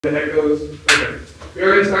The echoes. Okay. We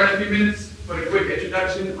are going to start in a few minutes, but a quick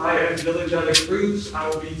introduction. I am Dylan Cruz. I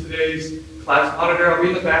will be today's class monitor. I'll be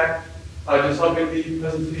in the back, just helping the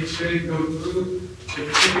presentation go through. It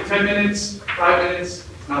will take 10 minutes, 5 minutes.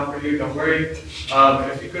 It's not for you, don't worry.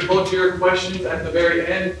 If you could hold your questions at the very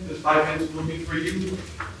end, the 5 minutes will be for you.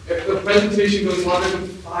 If the presentation goes longer than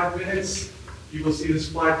 5 minutes, you will see this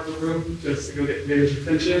flag in the room just to go get today's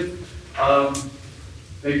attention.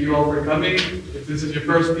 Thank you all for coming. If this is your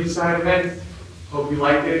first BSide event, hope you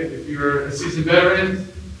like it. If you're a seasoned veteran,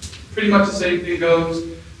 pretty much the same thing goes.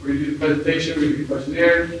 We're going to do the presentation, we're going to do the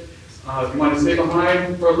questionnaire. If you want to stay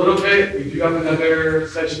behind for a little bit, we do have another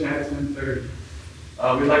session at 10:30.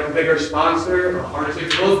 We'd like to thank our sponsor,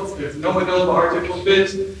 Arctic Wolf. If no one knows what Arctic Wolf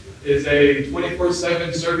is a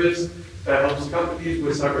 24/7 service that helps companies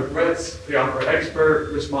with cyber threats. They offer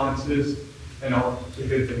expert responses and all the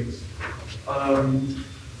good things.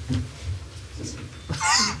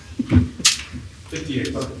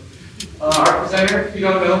 58. Our presenter, if you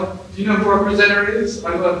don't know, do you know who our presenter is?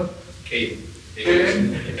 I'm Kaden.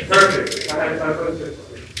 Perfect. I put it.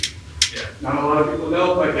 Yeah. Not a lot of people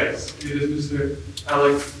know, but yes, it is Mr.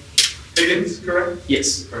 Alex Higgins, correct?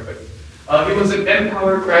 Yes. Perfect. He was an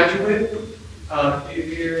Empower graduate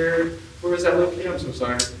here. Where was that located? I'm so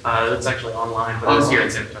sorry. It's actually online, but it's here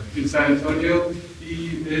in San Antonio. In San Antonio.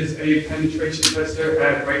 He is a penetration tester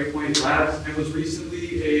at Breakpoint Labs and was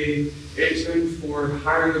recently an intern for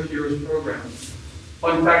Hiring of Heroes program.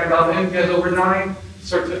 Fun fact about him, he has over 9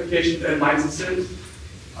 certifications and licenses.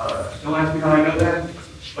 Don't ask me how I know that,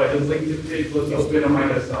 but his LinkedIn page was open on my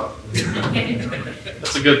desktop.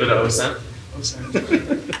 That's a good bit of OSENT.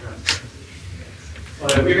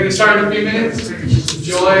 We're going to start in a few minutes.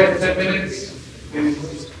 Enjoy 10 minutes. And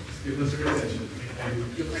give us your attention.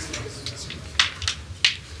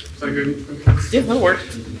 Is that good? Yeah, that'll work.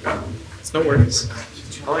 It's no worries.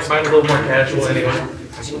 I like mine a little more casual anyway.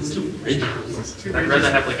 It's too rigid. I'd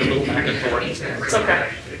rather have like a little back and forth. It's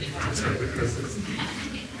okay.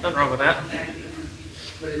 Nothing wrong with that.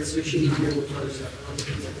 The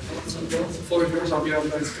floor is yours. I'll be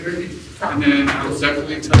outside security. And then I will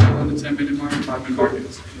definitely tell you when the 10-minute mark, 5-minute mark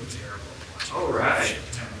is. All right.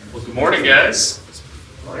 Well, good morning, guys.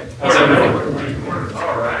 How's everyone?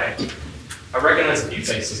 All right. I recognize a few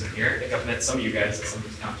faces in here. I think I've met some of you guys at some of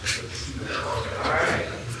these conferences. All right.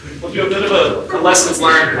 We'll do a bit of a lessons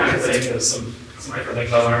learned kind of thing. There's some different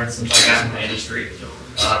things I learned since I got in the industry.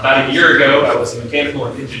 About a year ago, I was a mechanical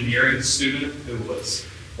and engineering student who was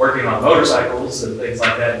working on motorcycles and things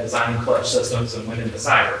like that, designing clutch systems, and went into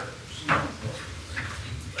cyber.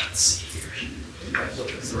 Let's see here. I flip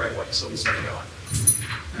this the right way so we start going.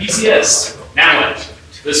 BCS. Now what?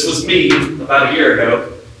 This was me about a year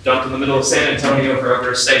ago. Dumped in the middle of San Antonio for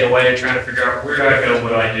over a state away, trying to figure out where do I go, what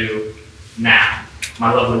do I do now.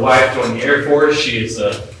 My lovely wife joined the Air Force. She is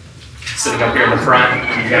sitting up here in the front,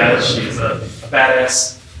 you guys. She's a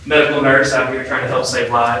badass medical nurse out here trying to help save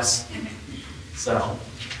lives. So,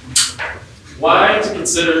 why to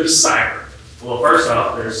consider cyber? Well, first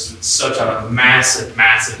off, there's such a massive,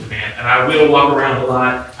 massive demand, and I will walk around a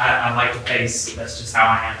lot. I like to pace. That's just how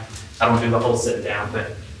I am. I don't do the whole sit down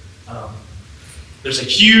thing. There's a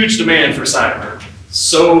huge demand for cyber.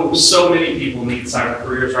 So many people need cyber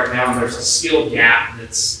careers right now, and there's a skill gap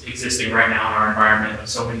that's existing right now in our environment of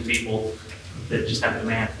so many people that just have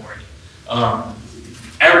demand for it.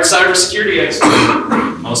 Average cybersecurity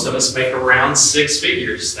expert, most of us make around 6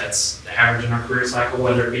 figures. That's the average in our career cycle,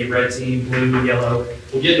 whether it be red team, blue, yellow.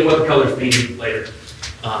 We'll get into what the colors mean later.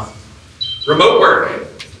 Remote work.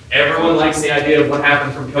 Everyone likes the idea of what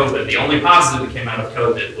happened from COVID. The only positive that came out of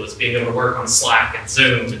COVID was being able to work on Slack and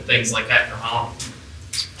Zoom and things like that from home.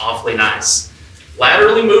 It's awfully nice.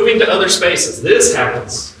 Laterally moving to other spaces. This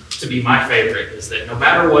happens to be my favorite, is that no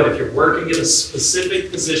matter what, if you're working in a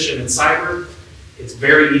specific position in cyber, it's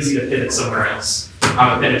very easy to pivot somewhere else.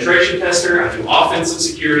 I'm a penetration tester. I do offensive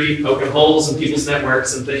security, poking holes in people's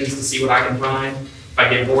networks and things to see what I can find. If I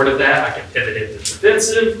get bored of that, I can pivot into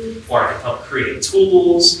defensive, or I can help create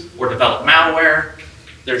tools, or develop malware.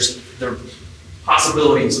 The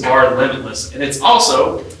possibilities are limitless. And it's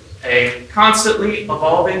also a constantly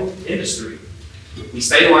evolving industry. We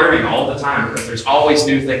stay learning all the time because there's always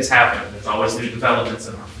new things happening. There's always new developments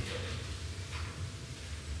in our field.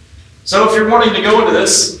 So if you're wanting to go into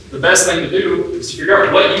this, the best thing to do is to figure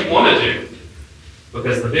out what you want to do.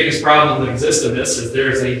 Because the biggest problem that exists in this is there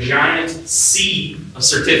is a giant sea of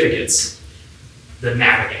certificates that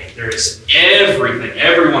navigate. There is everything.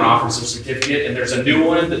 Everyone offers a certificate, and there's a new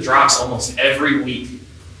one that drops almost every week.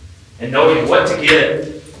 And knowing what to get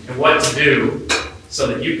and what to do so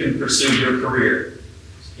that you can pursue your career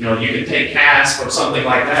You know, you can take CASP or something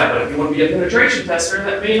like that, but if you want to be a penetration tester,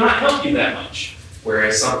 that may not help you that much.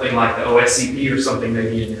 Whereas something like the OSCP or something may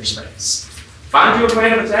be in your space. Find you a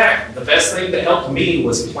plan of attack. The best thing that helped me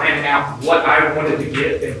was planning out what I wanted to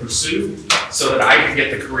get and pursue so that I could get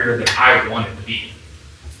the career that I wanted to be.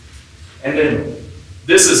 And then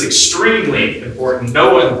this is extremely important.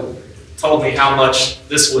 No one told me how much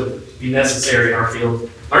this would be necessary in our field.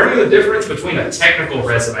 Learning the difference between a technical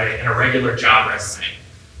resume and a regular job resume.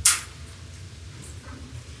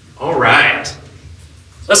 All right.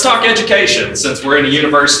 Let's talk education. Since we're in a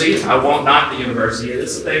university, I won't knock the university. It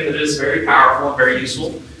is a thing that is very powerful and very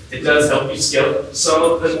useful. It does help you skill some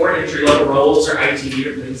of the more entry-level roles or IT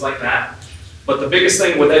or things like that. But the biggest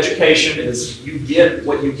thing with education is you get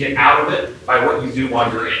what you get out of it by what you do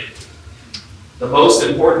while you're in it. The most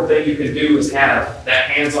important thing you can do is have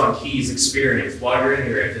that hands-on keys experience while you're in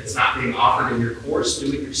here. If it's not being offered in your course, do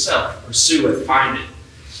it yourself. Pursue it, find it.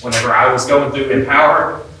 Whenever I was going through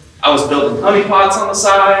Empower, I was building honeypots on the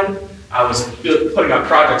side. I was putting up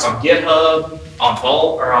projects on GitHub, on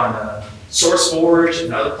Vault, or on SourceForge,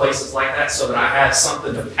 and other places like that, so that I had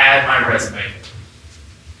something to pad my resume.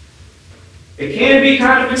 It can be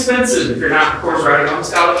kind of expensive if you're not, of course, writing on a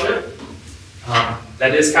scholarship.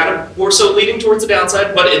 That is kind of more so leading towards the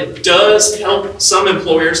downside, but it does help some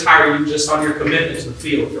employers hire you just on your commitment to the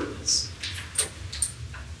field for this.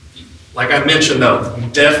 Like I mentioned, though, you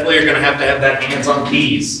definitely are going to have that hands-on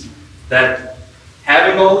keys. That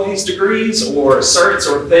having all of these degrees or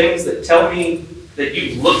certs or things that tell me that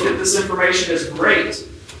you've looked at this information is great,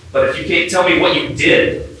 but if you can't tell me what you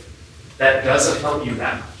did, that doesn't help you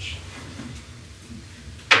that much.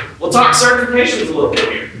 We'll talk certifications a little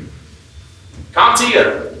bit here.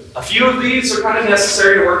 CompTIA. A few of these are kind of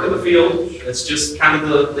necessary to work in the field. It's just kind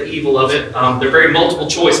of the evil of it. They're very multiple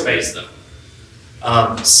choice based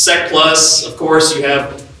though. Sec Plus, of course, you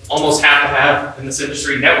have almost half to have in this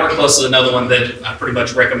industry. Network Plus is another one that I pretty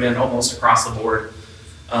much recommend almost across the board.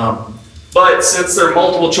 But since they're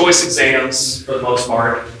multiple choice exams for the most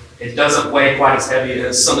part, it doesn't weigh quite as heavy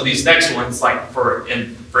as some of these next ones, like for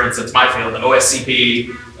instance, my field, the OSCP,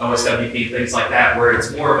 OSWP, things like that, where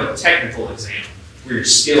it's more of a technical exam, where your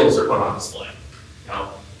skills are put on display. You know,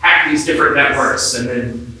 hack these different networks and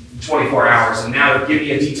then 24 hours, and now give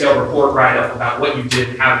me a detailed report write-up about what you did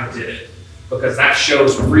and how you did it. Because that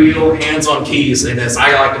shows real hands-on keys, and as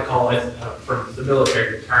I like to call it, from the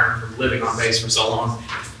military term, from living on base for so long,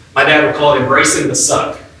 my dad would call it embracing the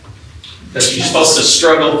suck. Because you're supposed to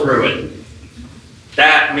struggle through it.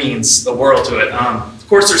 That means the world to it. Of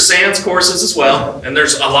course, there's SANS courses as well, and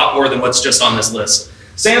there's a lot more than what's just on this list.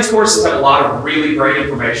 SANS courses have a lot of really great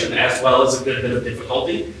information, as well as a good bit of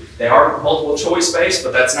difficulty. They are multiple choice based,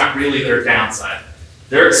 but that's not really their downside.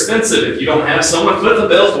 They're expensive if you don't have someone foot the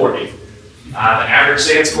bill for you. The average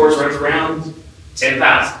SANS course runs around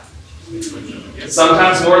 $10,000.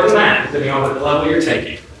 Sometimes more than that, depending on what level you're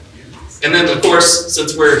taking. And then, of course,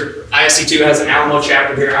 since ISC2 has an Alamo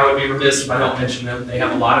chapter here, I would be remiss if I don't mention them. They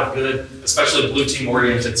have a lot of good, especially blue team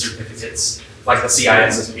oriented certificates, like the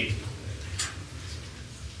CISSP.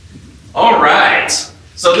 All right,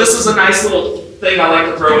 so this is a nice little thing I like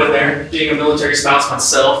to throw in there, being a military spouse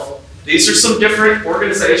myself. These are some different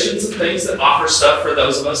organizations and things that offer stuff for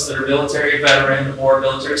those of us that are military veteran or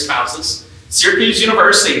military spouses. Syracuse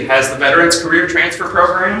University has the Veterans Career Transfer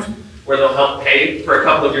Program, where they'll help pay for a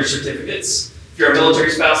couple of your certificates. If you're a military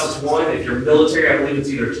spouse, it's 1. If you're military, I believe it's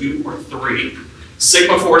either 2 or 3.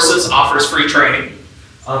 Sigma Forces offers free training,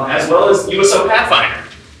 as well as USO Pathfinder.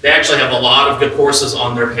 They actually have a lot of good courses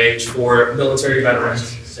on their page for military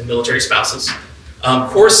veterans and military spouses.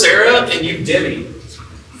 Coursera and Udemy,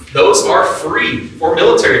 those are free for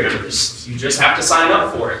military members. You just have to sign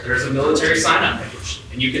up for it. There's a military sign-up page,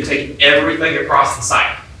 and you can take everything across the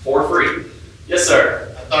site for free. Yes,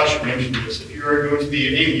 sir. I thought you mentioned this. If you are going to the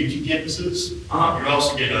AUT campuses, you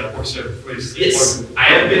also get a Coursera for free. Yes, I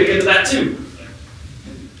am getting into that too.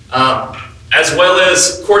 As well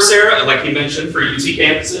as Coursera, like he mentioned, for UT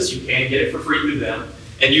campuses, you can get it for free through them.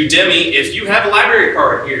 And Udemy, if you have a library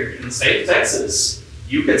card here in the state of Texas,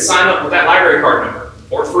 you can sign up with that library card number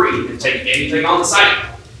for free and take anything on the site.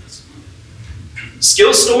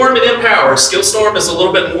 Skillstorm and Empower. Skillstorm is a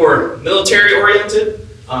little bit more military oriented.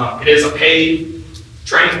 It is a paid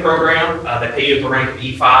training program. They pay you at the rank of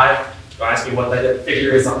E5. Don't ask me what that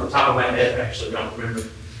figure is on the top of my head. I actually don't remember.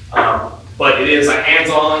 But it is a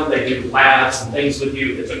hands-on. They do labs and things with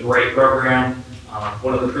you. It's a great program.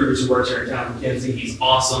 One of the recruiters who works here in town, McKenzie, he's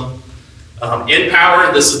awesome.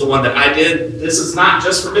 Empower, this is the one that I did. This is not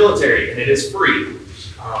just for military, and it is free.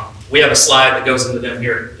 We have a slide that goes into them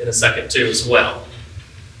here in a second too as well.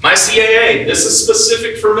 My CAA, this is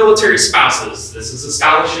specific for military spouses. This is a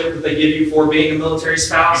scholarship that they give you for being a military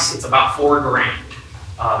spouse. It's about $4 grand.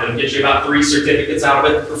 That'll get you about 3 certificates out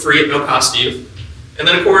of it for free at no cost to you. And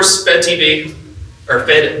then of course, Fed VTE.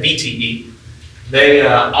 They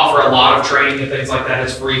offer a lot of training and things like that.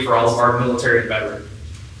 It's free for all of our military and veterans.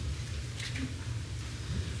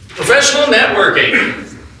 Professional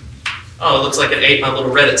networking. Oh, it looks like it ate my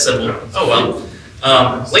little Reddit symbol. Oh well.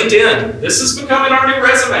 LinkedIn. This is becoming our new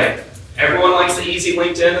resume. Everyone likes the easy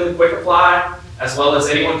LinkedIn and the quick apply, as well as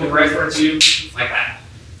anyone can reference you like that.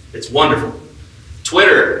 It's wonderful.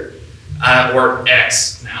 Twitter, or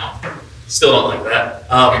X now. Still don't like that.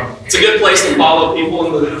 It's a good place to follow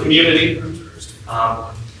people in the community.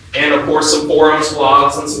 And of course some forums,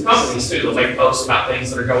 blogs, and some companies too that make posts about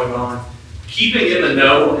things that are going on. Keeping in the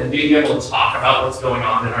know and being able to talk about what's going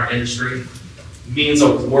on in our industry means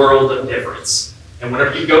a world of difference. And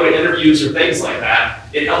whenever you go to interviews or things like that,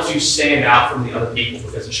 it helps you stand out from the other people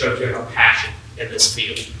because it shows you have a passion in this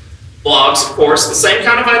field. Blogs, of course, the same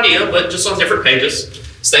kind of idea, but just on different pages.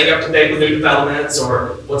 Staying up to date with new developments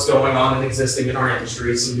or what's going on and existing in our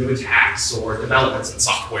industry, some new attacks or developments in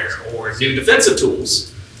software or new defensive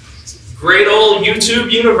tools. Great old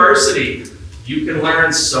YouTube University. You can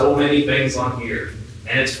learn so many things on here.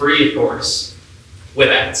 And it's free, of course, with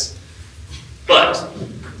ads. But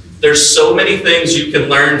there's so many things you can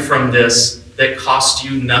learn from this that cost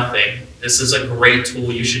you nothing. This is a great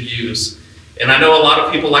tool you should use. And I know a lot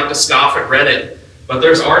of people like to scoff at Reddit, but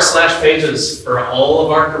there's r/pages for all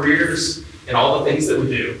of our careers and all the things that we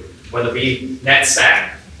do, whether it be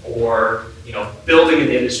NetStack or building in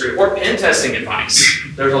the industry or pen testing advice.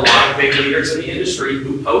 There's a lot of big leaders in the industry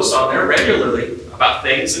who post on there regularly about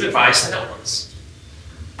things and advice to help us.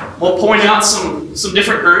 We'll point out some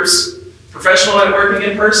different groups. Professional networking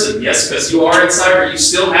in person. Yes, because you are in cyber, you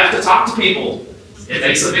still have to talk to people. It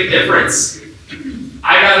makes a big difference.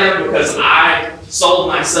 I got in because I sold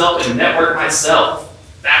myself and networked myself.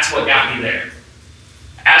 That's what got me there.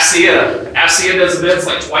 AFCEA does events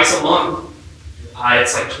like twice a month.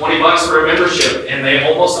 It's like $20 for a membership, and they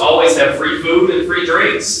almost always have free food and free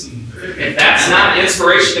drinks. If that's not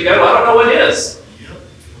inspiration to go, I don't know what is.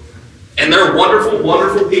 And they're wonderful,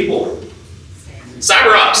 wonderful people.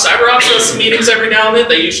 CyberOps does some meetings every now and then.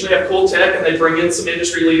 They usually have cool tech, and they bring in some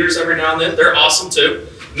industry leaders every now and then. They're awesome too.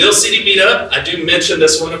 Mill City Meetup, I do mention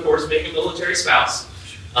this one, of course, being a military spouse.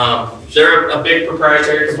 They're a big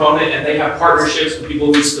proprietary component, and they have partnerships with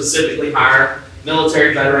people who specifically hire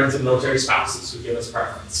military veterans and military spouses who give us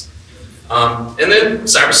preference. And then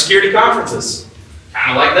cybersecurity conferences,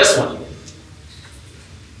 kind of like this one.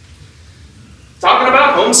 Talking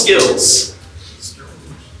about home skills.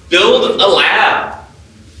 Build a lab.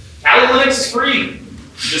 Kali Linux is free. You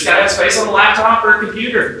just gotta have space on the laptop or a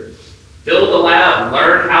computer. Build a lab,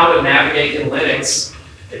 learn how to navigate in Linux.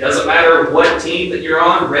 It doesn't matter what team that you're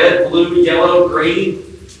on, red, blue, yellow, green.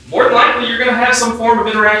 More than likely you're gonna have some form of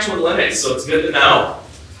interaction with Linux, so it's good to know.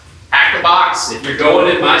 Hack the box. If you're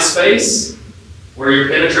going in MySpace, where you're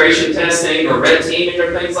penetration testing or red teaming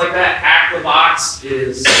or things like that, Hack the Box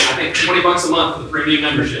is, I think, $20 a month for the premium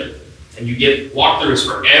membership. And you get walkthroughs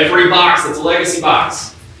for every box that's a legacy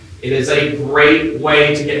box. It is a great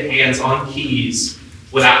way to get hands on keys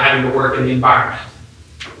without having to work in the environment.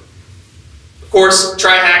 Of course,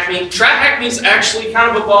 Try Hack Me. Try Hack Me is actually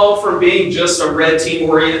kind of evolved from being just a red team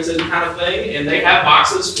oriented kind of thing, and they have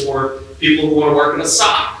boxes for people who want to work in a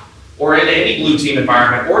SOC or in any blue team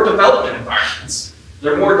environment or development environments.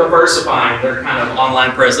 They're more diversifying their kind of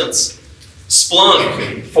online presence.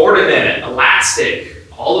 Splunk, Fortinet, Elastic,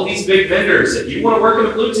 all of these big vendors. If you want to work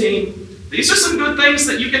in a blue team, these are some good things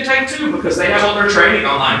that you can take too, because they have all their training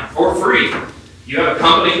online for free. You have a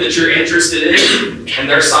company that you're interested in and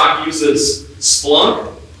their SOC uses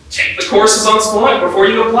Splunk, take the courses on Splunk before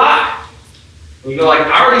you apply. And you go like,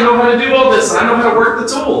 I already know how to do all this, and I know how to work the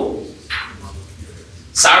tool.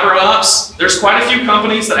 CyberOps, there's quite a few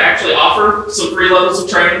companies that actually offer some free levels of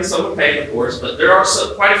training, some are paid of course, but there are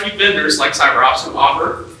quite a few vendors like CyberOps who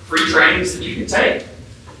offer free trainings that you can take.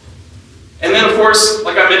 And then of course,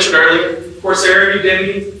 like I mentioned earlier, Coursera,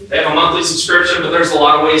 Udemy, they have a monthly subscription, but there's a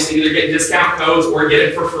lot of ways to either get discount codes or get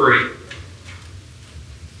it for free.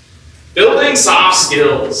 Building soft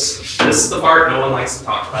skills. This is the part no one likes to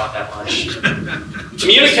talk about that much.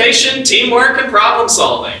 Communication, teamwork, and problem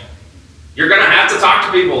solving. You're gonna have to talk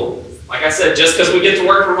to people. Like I said, just because we get to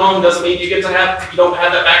work from home doesn't mean you don't have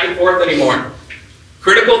that back and forth anymore.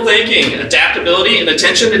 Critical thinking, adaptability, and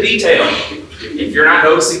attention to detail. If you're not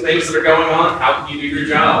noticing things that are going on, how can you do your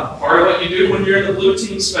job? Part of what you do when you're in the blue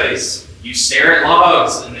team space, you stare at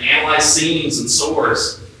logs and analyze scenes and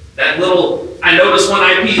source. That little, I noticed one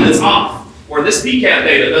IP that's off, or this PCAP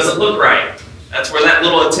data doesn't look right. That's where that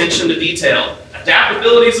little attention to detail.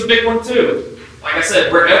 Adaptability is a big one too. Like I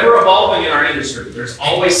said, we're ever evolving in our industry. There's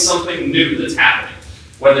always something new that's happening.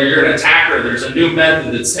 Whether you're an attacker, there's a new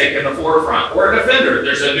method that's taken the forefront, or an offender,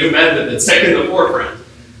 there's a new method that's taken the forefront.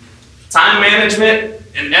 Time management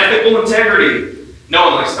and ethical integrity. No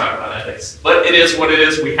one likes to talk about ethics, but it is what it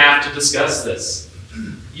is. We have to discuss this.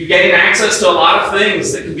 You gain access to a lot of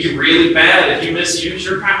things that can be really bad if you misuse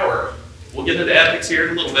your power. We'll get into ethics here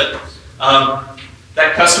in a little bit.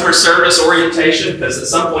 That customer service orientation, because at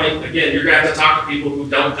some point, again, you're going to have to talk to people who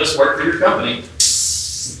don't just work for your company.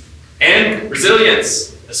 And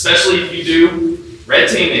resilience, especially if you do red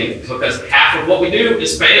teaming, because half of what we do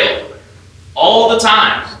is fail all the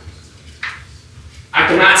time. I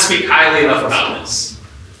cannot speak highly enough about this.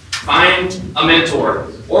 Find a mentor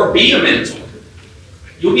or be a mentor.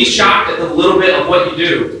 You'll be shocked at the little bit of what you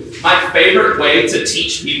do. My favorite way to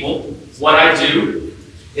teach people what I do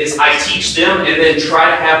is I teach them and then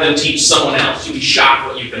try to have them teach someone else. You'll be shocked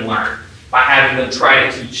what you can learn by having them try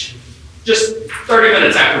to teach. Just 30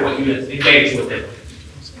 minutes after what you engage with them.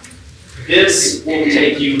 This will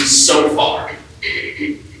take you so far.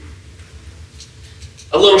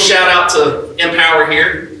 A little shout out to Empower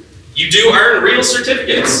here. You do earn real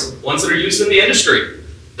certificates, ones that are used in the industry.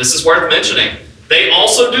 This is worth mentioning. They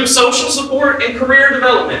also do social support and career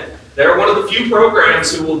development. They're one of the few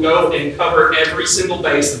programs who will go and cover every single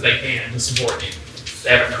base that they can to support you. They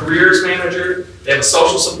have a careers manager, they have a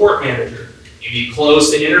social support manager. You need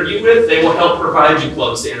clothes to interview with, they will help provide you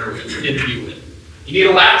clothes to interview with. You need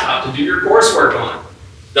a laptop to do your coursework on.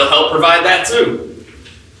 They'll help provide that too.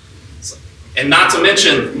 And not to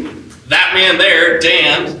mention, that man there,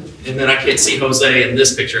 Dan, and then I can't see Jose in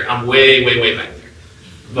this picture, I'm way, way, way back there.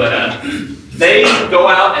 But they go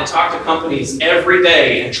out and talk to companies every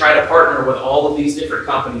day and try to partner with all of these different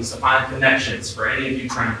companies to find connections for any of you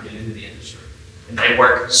trying to get into the industry. And they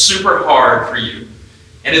work super hard for you.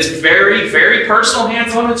 And it's very, very personal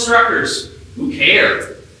hands-on instructors who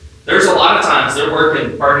care. There's a lot of times they're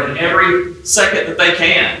working every second that they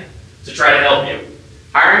can to try to help you.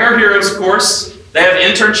 Hiring Our Heroes, of course, they have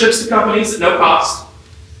internships to companies at no cost.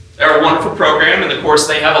 They're a wonderful program, and of course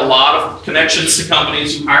they have a lot of connections to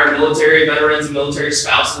companies who hire military veterans and military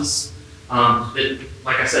spouses. That,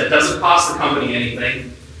 like I said, doesn't cost the company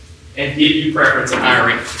anything and give you preference in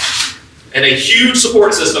hiring. And a huge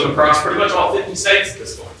support system across pretty much all 50 states at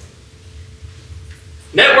this point.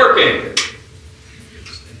 Networking.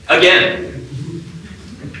 Again,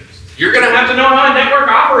 you're going to have to know how a network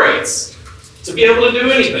operates to be able to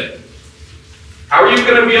do anything. How are you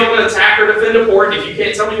going to be able to attack or defend a port if you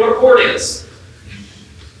can't tell me what a port is?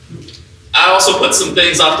 I also put some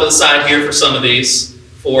things off to the side here for some of these,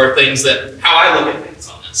 for things that, how I look at things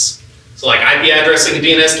on this. So like IP addressing and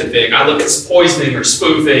DNS config, I look at poisoning or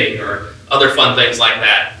spoofing or other fun things like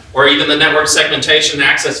that. Or even the network segmentation and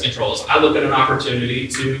access controls. I look at an opportunity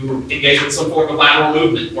to engage in some form of lateral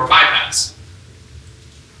movement or bypass.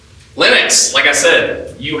 Linux, like I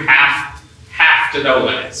said, you have to know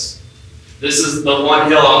Linux. This is the one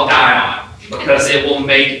hill I'll die on because it will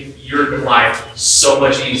make your life so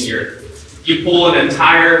much easier. You pull an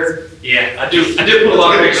entire, I did put a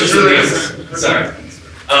lot of pictures of these. Sorry.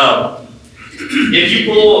 If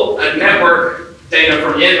you pull a network data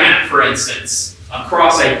from Nmap, for instance,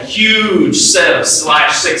 across a huge set of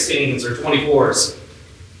 /16s or 24s,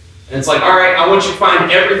 and it's like, all right, I want you to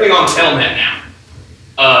find everything on Telnet now.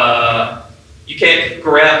 You can't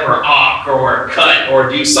grep or awk or cut or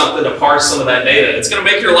do something to parse some of that data. It's going to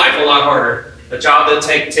make your life a lot harder. A job that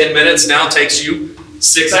takes 10 minutes now takes you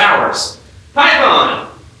 6 hours. Python.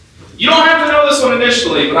 You don't have to know this one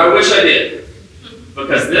initially, but I wish I did.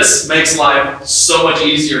 Because this makes life so much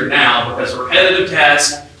easier now because repetitive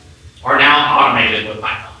tasks are now automated with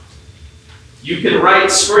Python. You can write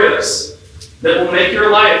scripts that will make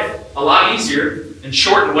your life a lot easier and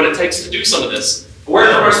shorten what it takes to do some of this.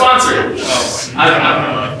 Word from our sponsor.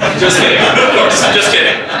 I'm just kidding. Of course, I'm just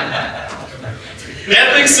kidding.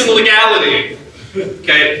 Ethics and legality.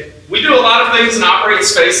 Okay, we do a lot of things and operate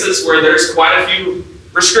spaces where there's quite a few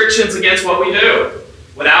restrictions against what we do.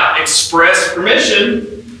 Without express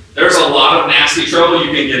permission, there's a lot of nasty trouble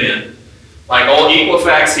you can get in. Like old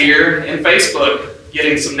Equifax here and Facebook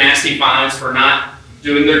getting some nasty fines for not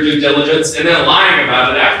doing their due diligence and then lying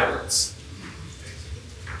about it afterwards.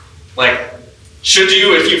 Like, should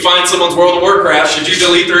you, if you find someone's World of Warcraft, should you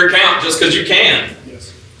delete their account just because you can?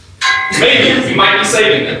 Yes. Maybe, you might be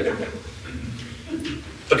saving them.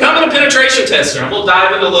 Becoming a penetration tester, and we'll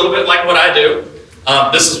dive into a little bit like what I do.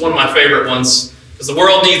 This is one of my favorite ones. because the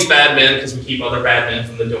world needs bad men because we keep other bad men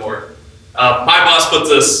from the door. My boss puts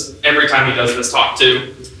this every time he does this talk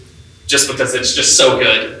too, just because it's just so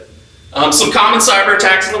good. Some common cyber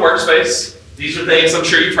attacks in the workspace. These are things I'm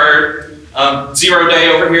sure you've heard. 0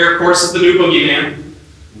 day over here, of course, is the new boogeyman.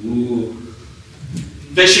 Ooh.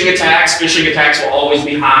 Phishing attacks will always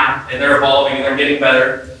be high, and they're evolving and they're getting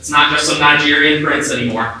better. It's not just some Nigerian prince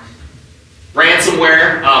anymore.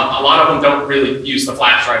 Ransomware, a lot of them don't really use the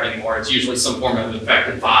flash drive anymore. It's usually some form of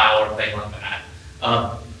infected file or thing like that.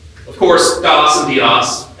 Of course, DOS and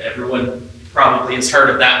DDoS, everyone probably has heard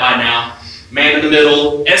of that by now. Man in the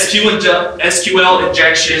middle, SQL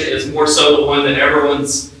injection is more so the one that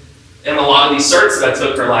everyone's, in a lot of these certs that I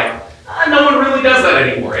took are like, no one really does that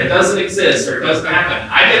anymore. It doesn't exist or it doesn't happen.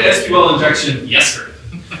 I did SQL injection yesterday.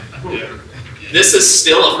 This is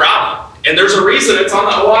still a problem. And there's a reason it's on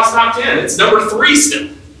the OWASP top 10. It's number 3 still.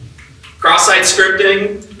 Cross-site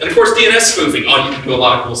scripting, and of course DNS spoofing. Oh, you can do a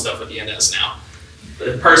lot of cool stuff with DNS now.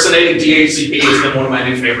 Impersonating DHCP has been one of my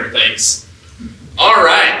new favorite things. All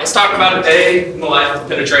right, let's talk about a day in the life of a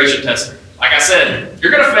penetration tester. Like I said,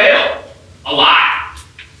 you're gonna fail a lot.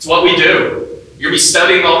 It's what we do. You're gonna be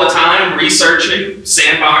studying all the time, researching,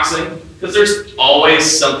 sandboxing, because there's always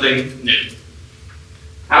something new.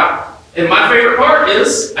 And my favorite part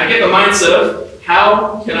is, I get the mindset of,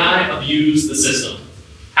 how can I abuse the system?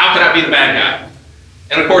 How can I be the bad guy?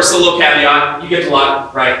 And of course, the little caveat, you get to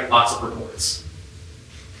write lots of reports.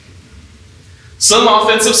 Some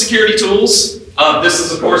offensive security tools. This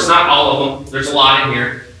is, of course, not all of them. There's a lot in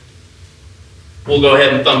here. We'll go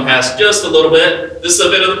ahead and thumb past just a little bit. This is a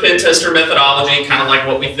bit of the pen tester methodology, kind of like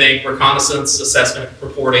what we think: reconnaissance, assessment,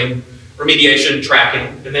 reporting, remediation, tracking,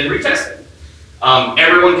 and then retesting.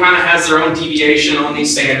 Everyone kind of has their own deviation on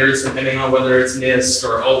these standards, depending on whether it's NIST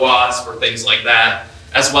or OWASP or things like that,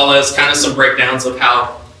 as well as kind of some breakdowns of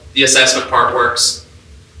how the assessment part works.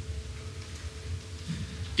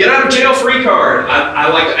 Get out of jail free card. I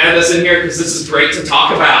like to add this in here because this is great to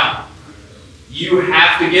talk about. You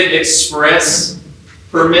have to get express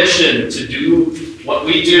permission to do what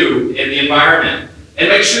we do in the environment, and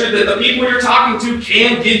make sure that the people you're talking to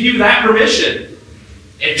can give you that permission.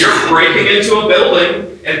 If you're breaking into a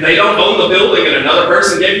building and they don't own the building and another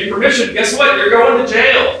person gave you permission, guess what? You're going to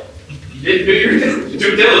jail. You didn't do your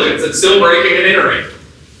due diligence. It's still breaking and entering.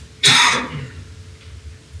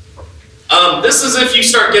 This is if you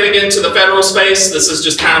start getting into the federal space. This is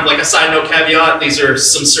just kind of like a side note caveat. These are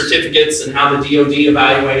some certificates and how the DoD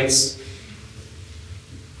evaluates.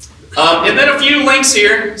 And then a few links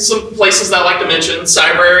here, some places that I like to mention.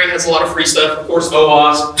 Cybrary has a lot of free stuff. Of course,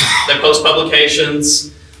 OWASP, that post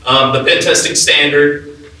publications, the pen testing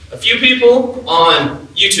standard. A few people on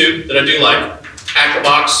YouTube that I do like: Hack the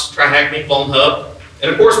Box, Try Hack Me, Phone Hub,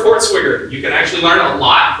 and of course, PortSwigger. You can actually learn a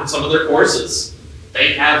lot from some of their courses.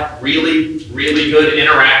 They have really, really good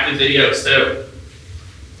interactive videos too.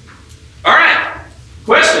 All right,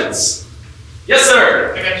 questions? Yes,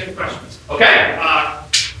 sir. I got 2 questions. Okay.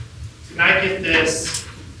 Can I get this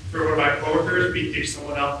for one of my coworkers? We picked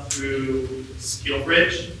someone up through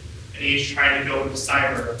SkillBridge, and he's trying to go into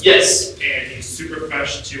cyber. Yes. And he's super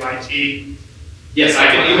fresh to IT. Yes, I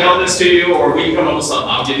can email this to you, or we can come up with something.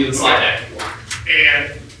 I'll give you the slide deck.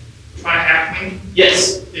 And Try Hack Me.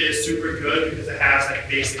 Yes. Is super good because it has like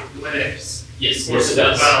basic Linux. Yes, yes it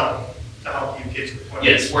does. Well, to help you get to the point.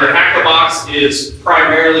 Yes, where Hack the Box is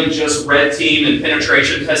primarily just red team and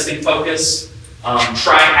penetration testing focus.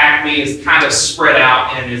 Try Hack Me is kind of spread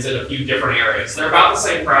out and is in a few different areas. They're about the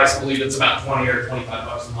same price. I believe it's about 20 or 25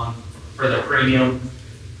 bucks a month for their premium.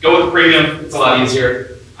 Go with the premium. It's a lot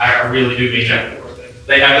easier. I really do mean that.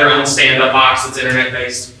 They have their own stand-up box that's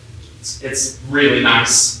internet-based. It's really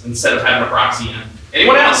nice instead of having a proxy in.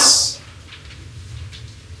 Anyone else?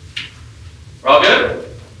 We're all good?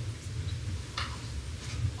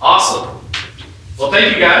 Awesome. Well,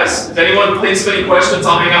 thank you guys. If anyone thinks of any questions,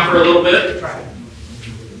 I'll hang out for a little bit.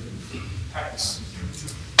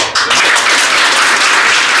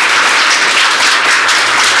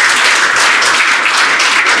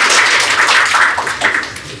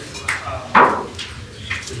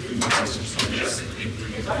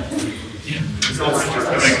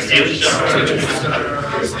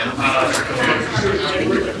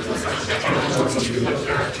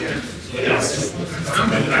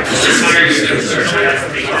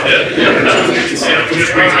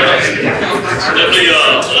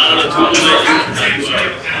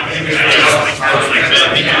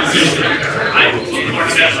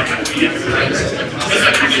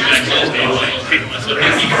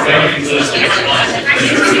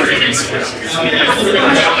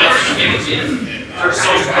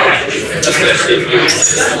 Especially if you